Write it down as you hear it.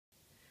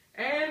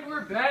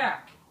her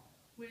back.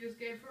 We just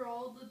gave her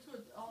all the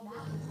things.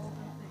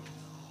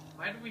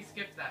 Why did we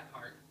skip that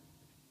part?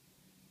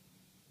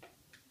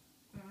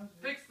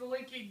 Fix the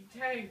leaking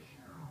tank!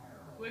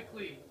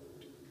 Quickly!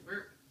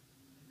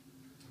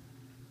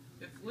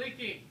 It's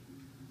leaking!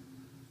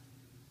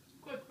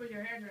 Quick, put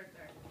your hand right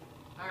there.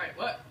 Alright,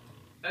 what?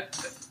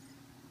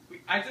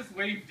 I just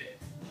waved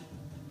it.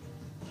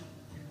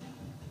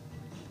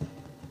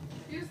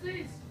 Use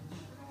these.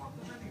 I don't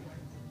want them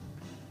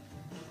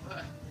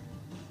anyway.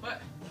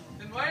 What?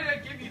 Then why did I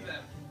give you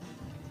them?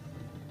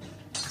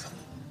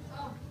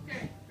 Oh,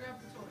 okay. Grab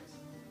the toys.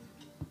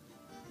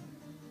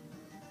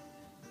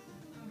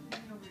 Give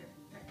me over here.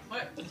 Okay.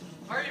 What?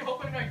 Why are you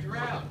hoping I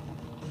drown?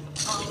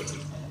 Oh.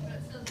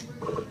 That says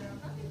we're gonna drown.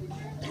 Nothing to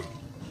drown.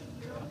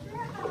 You don't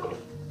drown.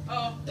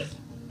 Oh.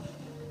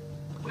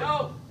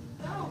 No!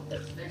 No,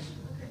 there's fish.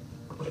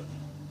 Okay.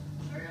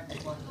 Hurry up and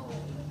plug the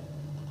hole.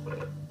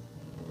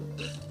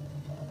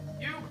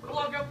 You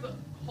plug up the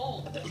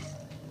hole.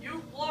 You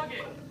plug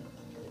it.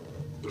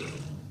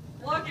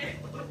 Plug it.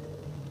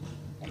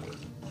 There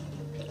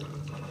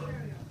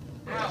we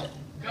go. Now,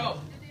 go.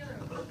 Get the other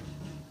one.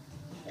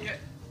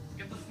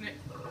 Get the snake.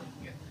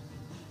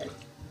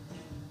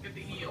 Get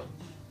the eel.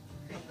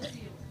 Take the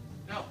seal.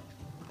 No.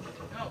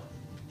 No.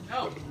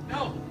 No.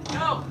 No.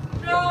 No.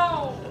 No!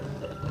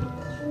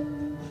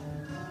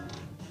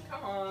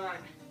 Come on.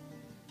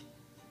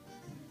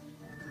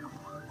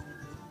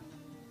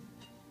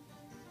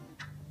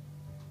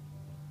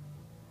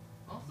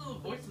 Also, the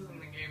voices in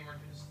the game are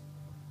just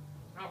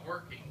not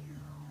working.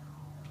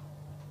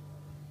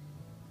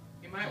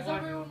 You might Because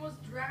want. everyone was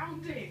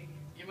drowning.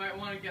 You might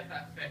want to get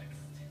that fixed.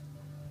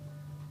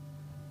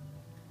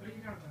 What are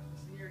you talking about?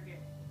 This is your game.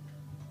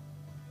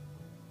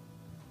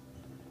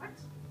 What?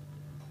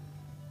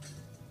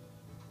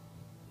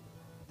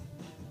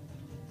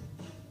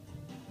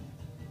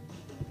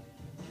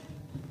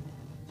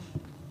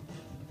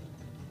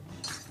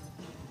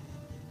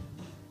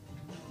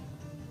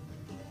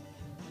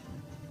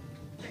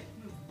 Okay,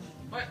 move.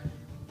 What?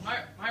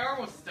 My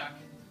arm was stuck.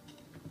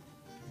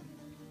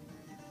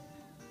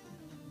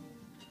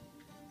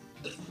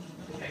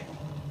 Okay.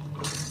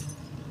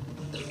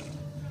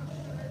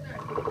 Right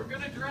there. We're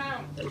gonna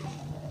drown.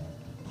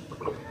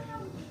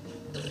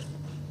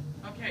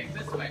 Okay,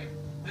 this way.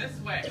 This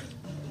way.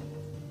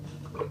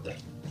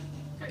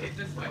 Okay,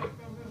 this way. Go, go,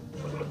 go,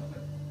 go,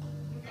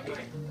 go.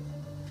 Okay.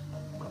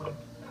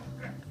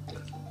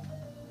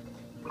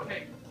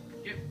 Okay.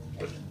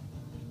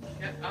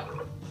 Get up.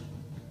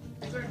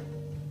 Boom.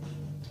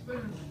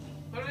 Boom.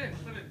 Put it in.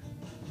 Put it.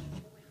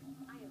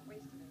 I have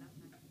wasted enough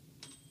money.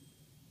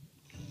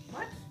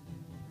 What?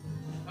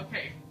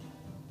 Okay.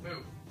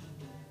 Move.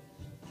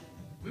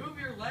 Move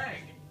your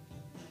leg.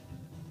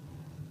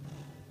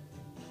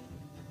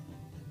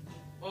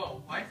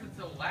 Whoa, why is it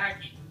so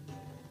laggy?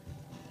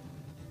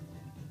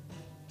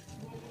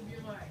 What would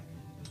you like?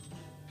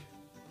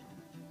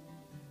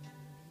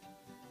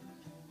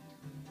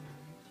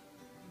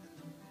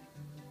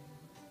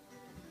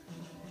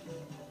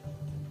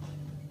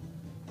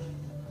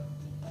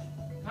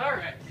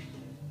 Alright.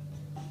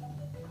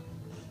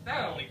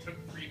 That only took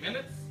 3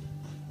 minutes.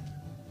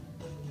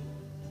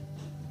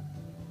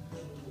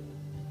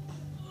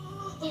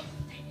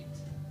 Dang it.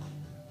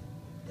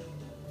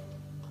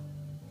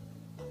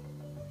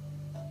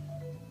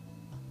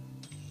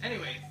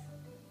 Anyways,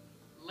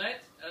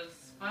 let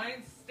us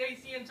find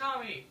Stacy and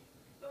Tommy.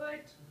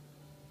 Right.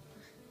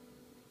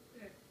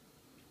 Okay.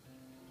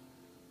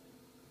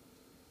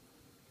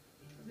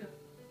 Let's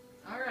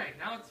go. Alright,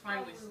 now it's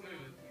finally smooth.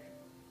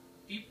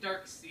 Deep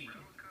dark sea.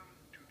 Welcome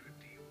to the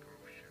deep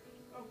ocean.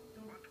 Oh,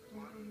 don't What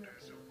do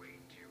wonders that.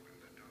 await you in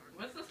the dark?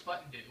 What does this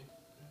button do?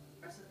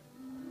 Press it.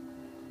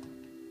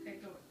 Okay,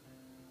 go.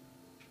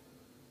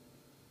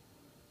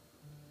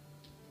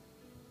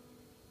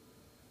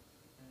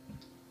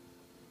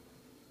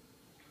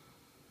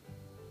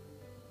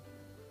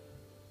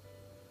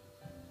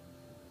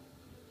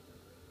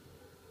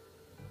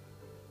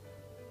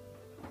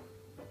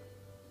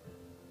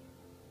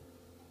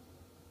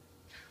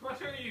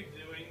 What are you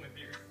doing with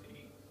your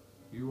sea?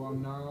 You are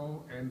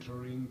now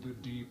entering the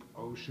deep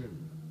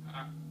ocean,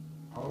 Uh,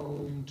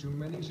 home to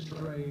many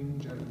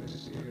strange and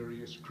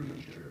mysterious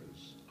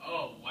creatures.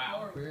 oh,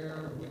 wow.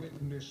 Bear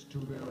witness to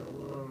their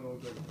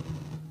world of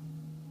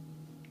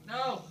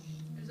No!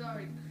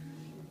 Sorry.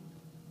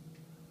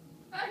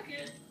 Hi,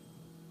 kid.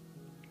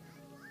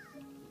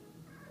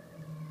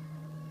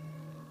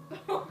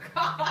 Oh,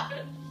 gosh.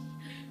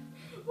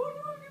 What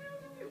am I going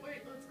to do?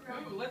 Wait, let's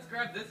grab Ooh, let's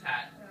grab this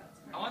hat. Yeah, let's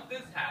grab I want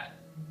this hat.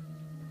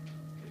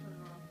 Put it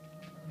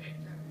on. Okay,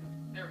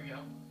 There there we go.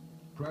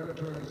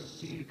 predators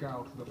seek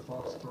out the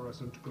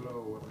phosphorescent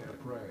glow of their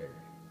prey.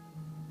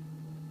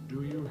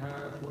 Do you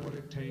have what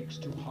it takes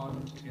to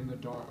hunt in the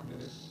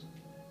darkness?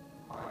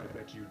 I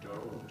bet you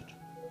don't.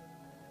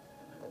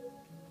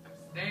 I'm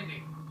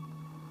standing.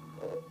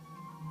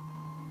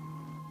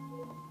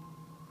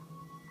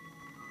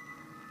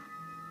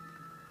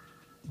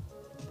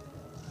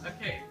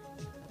 Okay.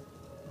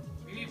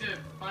 We need to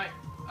find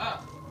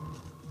up.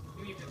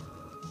 We need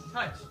to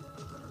touch.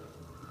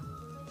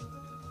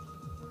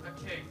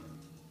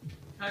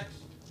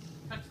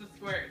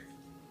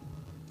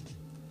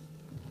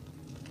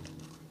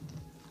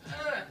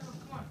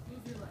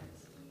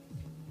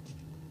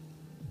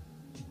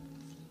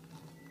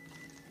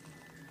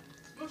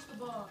 Push the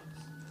bugs.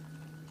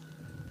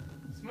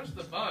 Smush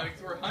the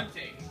bugs. We're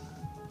hunting.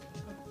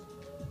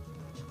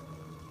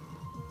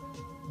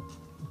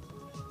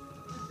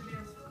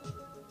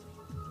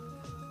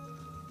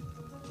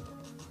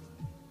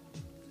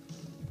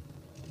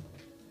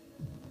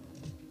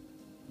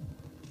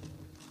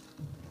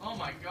 Oh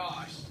my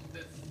gosh.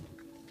 This.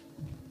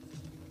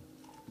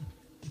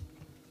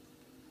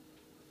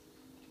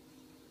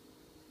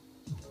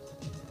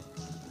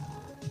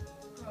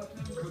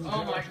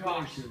 Oh my gosh.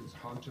 Congratulations,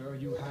 Hunter.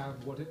 You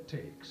have what it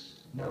takes.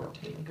 Now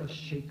take a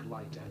shake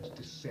light and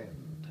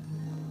descend.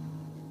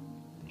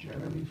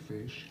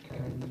 Jellyfish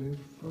can live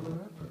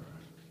forever.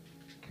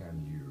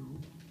 Can you?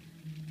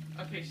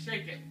 Okay,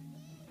 shake it.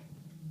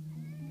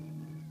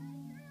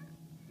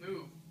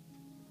 Move.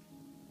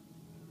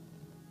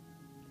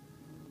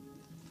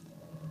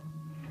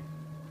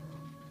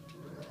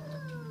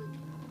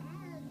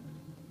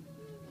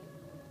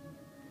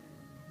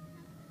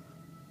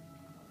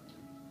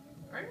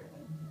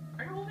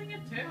 Are you holding it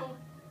too?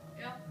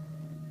 Yeah.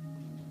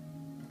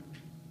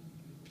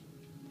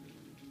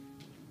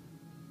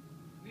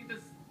 Need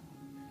this.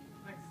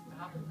 Like,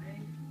 stop.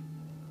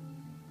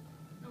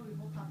 No, we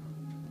both have them.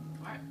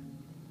 What?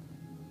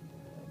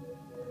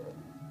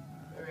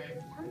 Okay.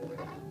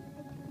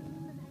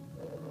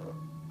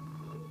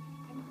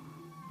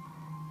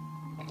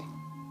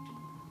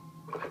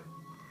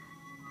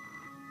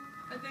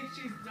 I think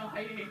she's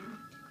dying.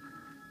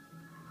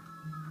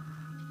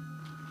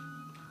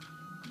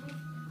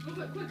 Move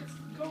it quick, it's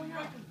going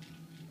up.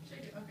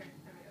 Shake it. Okay,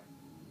 there we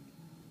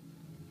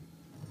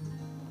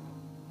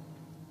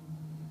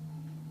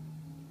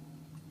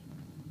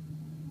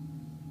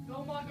go.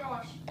 Oh my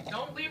gosh.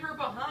 Don't leave her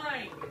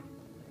behind.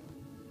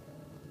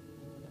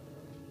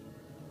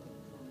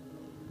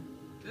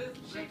 Shake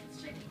the thing.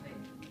 Shake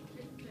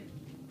the thing.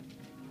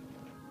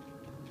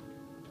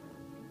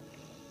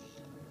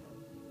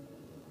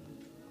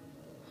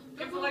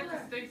 Give the light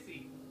to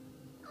Stacy.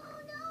 Oh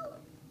no!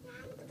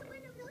 That's one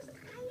of those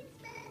giants,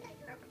 man.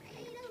 You're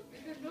afraid of.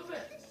 You can move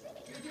it.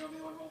 You're the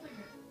only one holding it.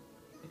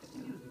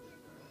 Excuse me.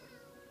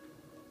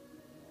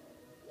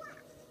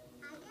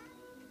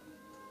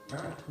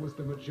 That was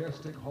the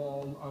majestic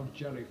hall of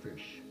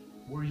jellyfish.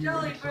 Were you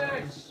Jellyfish!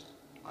 impressed?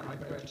 I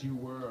bet you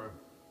were.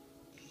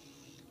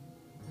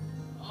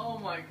 Oh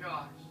my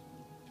gosh.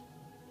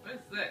 What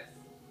is this?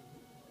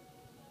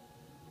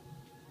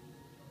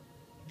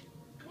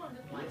 Come on,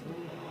 this light's on.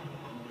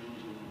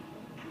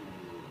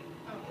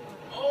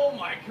 Oh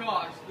my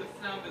gosh, this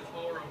sound is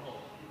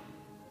horrible.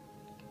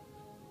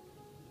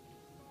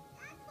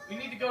 We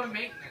need to go to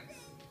maintenance.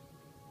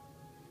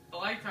 The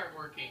lights aren't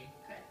working.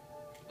 Okay.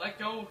 Let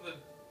go of the.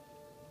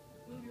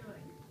 Move your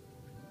leg.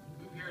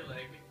 Move your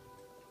leg.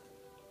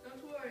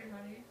 Don't worry,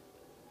 honey.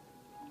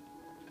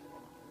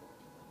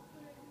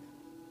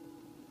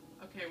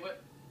 Okay,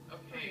 what?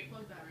 Okay,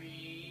 Plug that.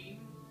 three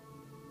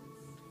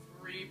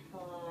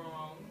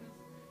prongs.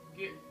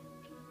 Get.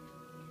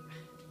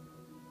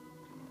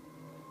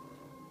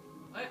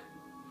 What?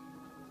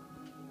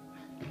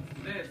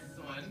 This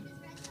one.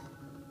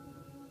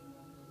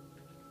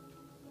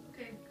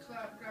 Okay,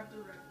 grab the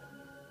red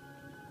one.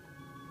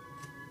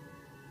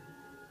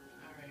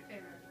 Alright. Okay,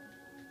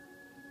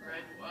 red.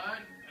 Red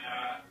one.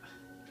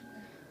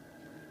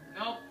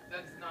 Nope,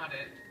 that's not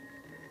it.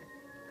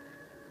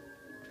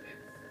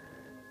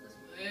 It's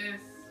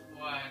this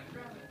one.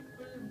 Grab it.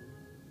 Put it in.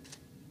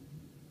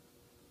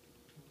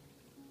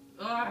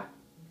 Ah!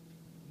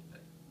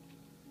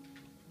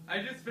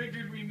 I just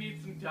figured we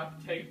need some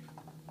duct tape.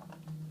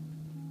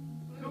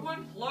 Who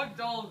unplugged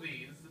all of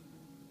these?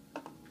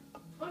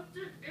 Put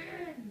it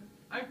in.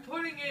 I'm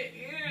putting it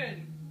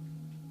in.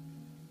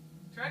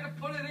 Trying to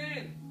put it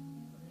in.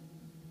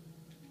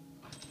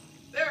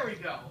 There we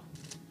go.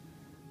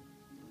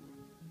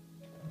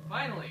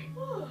 Finally.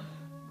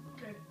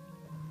 Okay.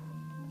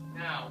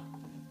 Now.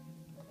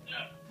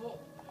 Pull.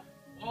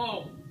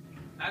 Whoa.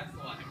 That's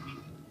lucky.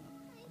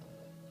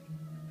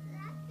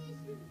 That fish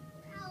is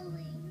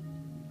howling.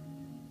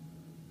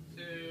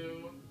 2.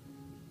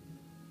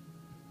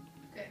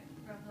 Okay,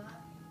 grab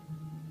that.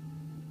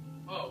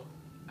 Whoa.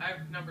 I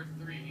have number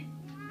 3.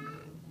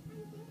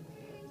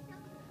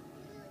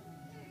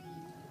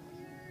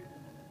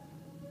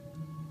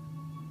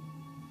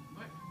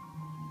 What?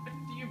 What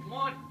do you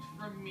want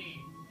from me?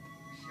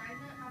 Shine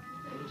it off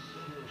the fish.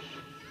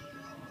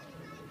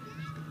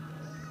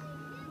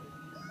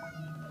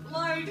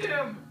 Blind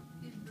him!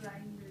 He's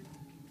blinded.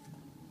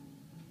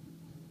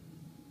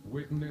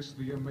 Witness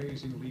the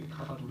amazingly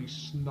cuddly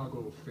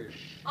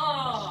snugglefish. Oh,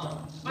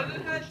 A but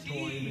it had snugglefish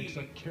toy makes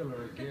teeth. a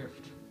killer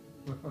gift.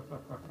 Give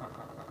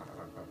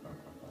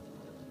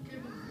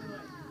him the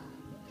light.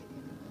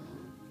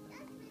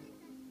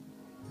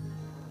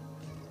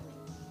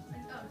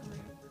 It's ugly.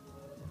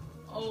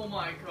 Oh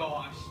my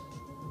gosh.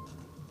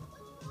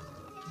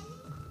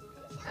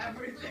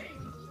 Everything.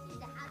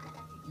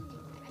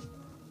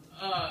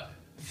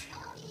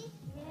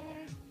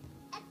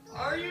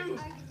 Are you?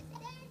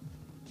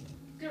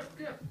 Get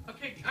up.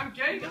 Okay, I'm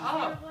getting Move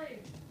up. your leg.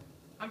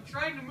 I'm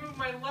trying to move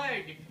my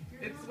leg.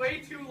 It's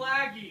way too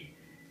laggy.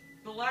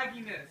 The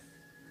lagginess.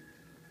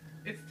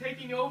 It's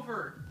taking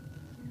over.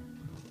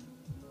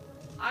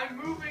 I'm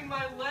moving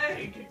my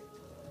leg.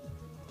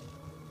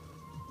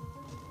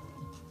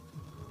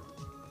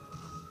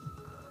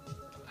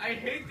 I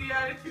hate the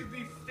attitude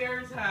these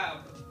stairs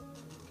have.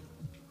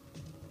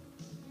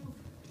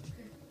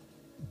 Okay.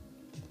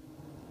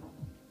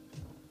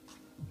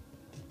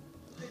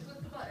 Okay,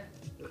 click the button.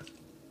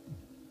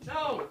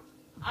 No!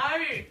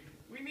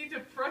 We need to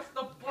press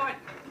the button.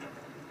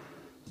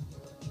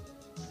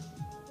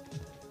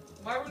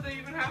 Why would they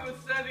even have a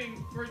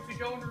setting for it to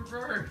go in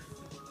reverse?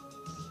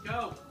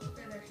 Go.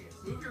 Okay, there she is.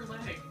 Move your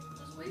leg.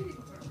 Just waiting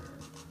for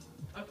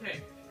her.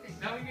 Okay. Okay,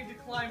 Now we need to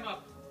climb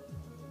up.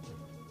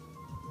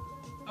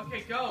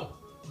 Okay, go.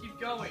 Keep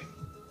going.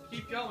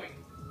 Keep going.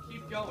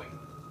 Keep going.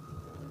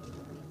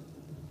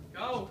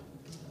 Go.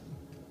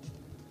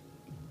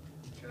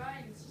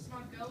 trying, it's just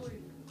not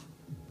going.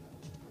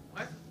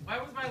 Why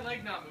was my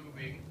leg not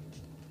moving?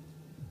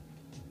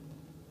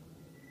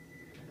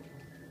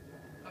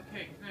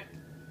 Okay,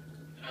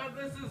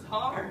 this is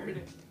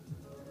hard.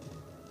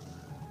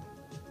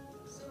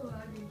 So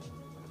laggy.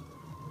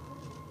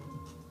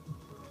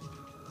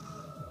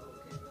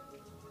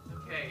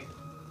 Okay.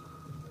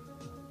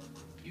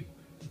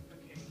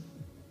 Okay.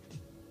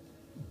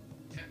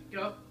 Yeah,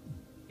 go.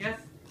 Yes.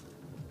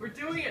 We're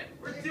doing it.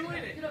 We're doing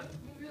it. Get up.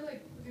 Move your leg.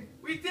 Okay.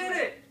 We did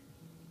it.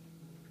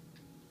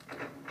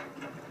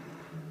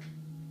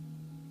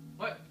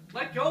 What?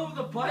 Let go of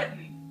the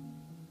button.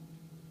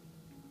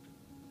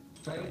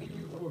 Thank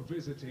you for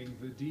visiting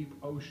the deep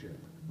ocean.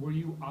 Were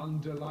you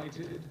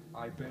undelighted?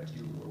 I bet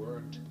you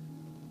weren't.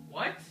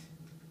 What?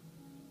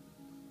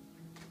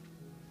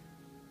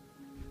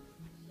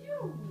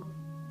 You.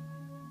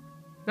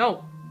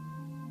 No.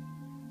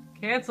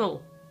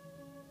 Cancel.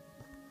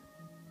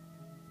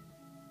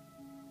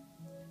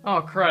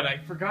 Oh crud, I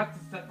forgot to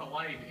set the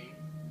lighting.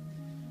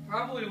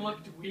 Probably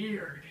looked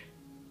weird.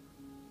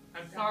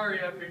 I'm sorry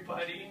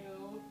everybody.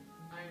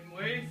 I'm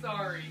way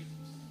sorry.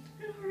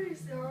 It already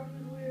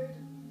sounded weird.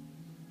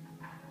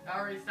 That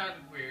already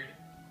sounded weird.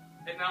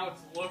 And now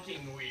it's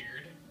looking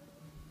weird.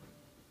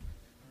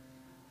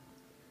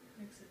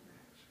 Mix it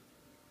match.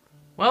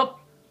 Well,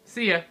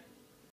 see ya.